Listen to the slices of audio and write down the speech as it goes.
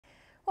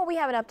Well, we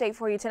have an update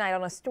for you tonight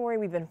on a story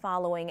we've been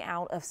following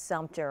out of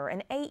Sumter.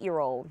 An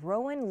 8-year-old,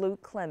 Rowan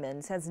Luke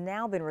Clemens, has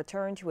now been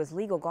returned to his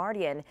legal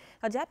guardian.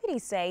 Now,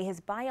 deputies say his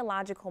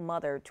biological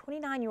mother,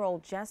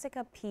 29-year-old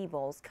Jessica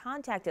Peebles,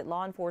 contacted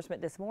law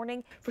enforcement this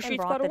morning and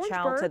brought the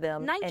child to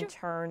them and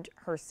turned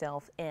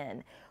herself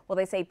in. Well,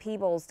 they say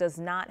Peebles does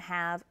not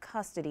have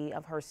custody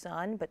of her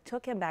son, but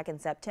took him back in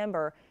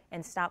September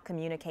and stopped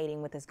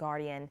communicating with his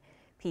guardian.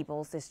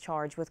 Peebles is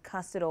charged with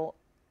custodial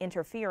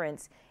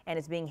interference and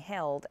is being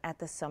held at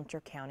the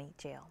Sumter County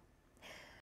Jail.